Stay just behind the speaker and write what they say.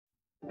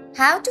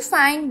How to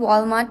find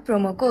Walmart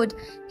promo code.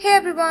 Hey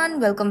everyone,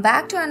 welcome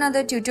back to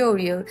another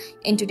tutorial.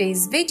 In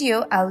today's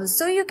video, I will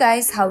show you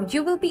guys how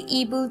you will be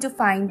able to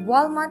find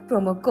Walmart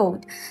promo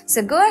code.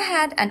 So go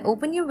ahead and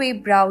open your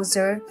web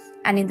browser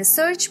and in the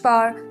search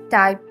bar,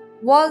 type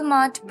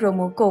Walmart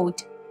promo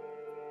code.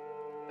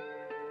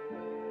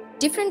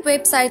 Different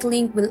website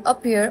link will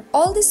appear.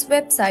 All this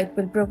website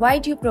will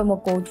provide you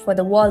promo code for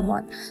the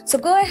Walmart. So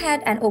go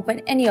ahead and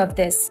open any of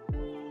this.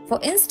 For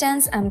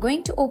instance, I'm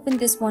going to open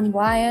this one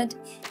Wired.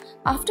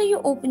 After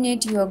you open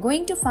it, you are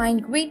going to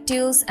find great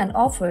deals and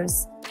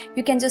offers.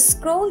 You can just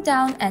scroll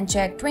down and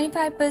check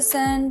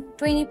 25%,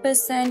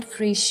 20%,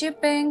 free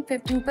shipping,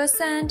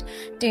 15%,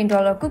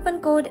 $10 coupon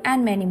code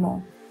and many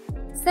more.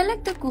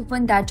 Select the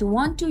coupon that you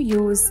want to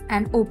use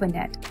and open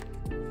it.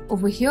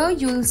 Over here,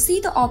 you will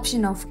see the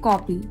option of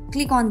copy.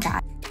 Click on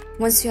that.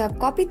 Once you have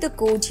copied the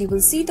code, you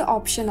will see the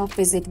option of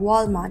visit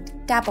Walmart.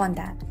 Tap on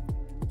that.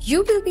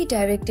 You will be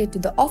directed to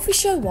the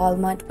official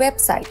Walmart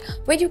website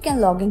where you can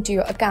log into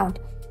your account,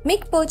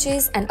 make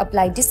purchase and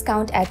apply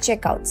discount at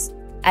checkouts.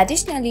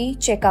 Additionally,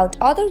 check out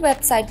other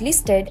websites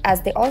listed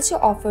as they also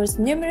offers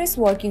numerous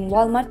working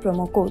Walmart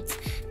promo codes.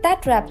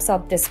 That wraps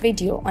up this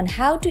video on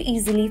how to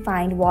easily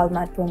find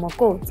Walmart promo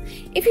codes.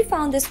 If you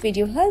found this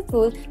video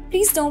helpful,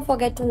 please don't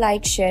forget to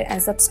like, share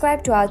and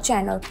subscribe to our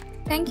channel.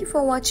 Thank you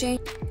for watching.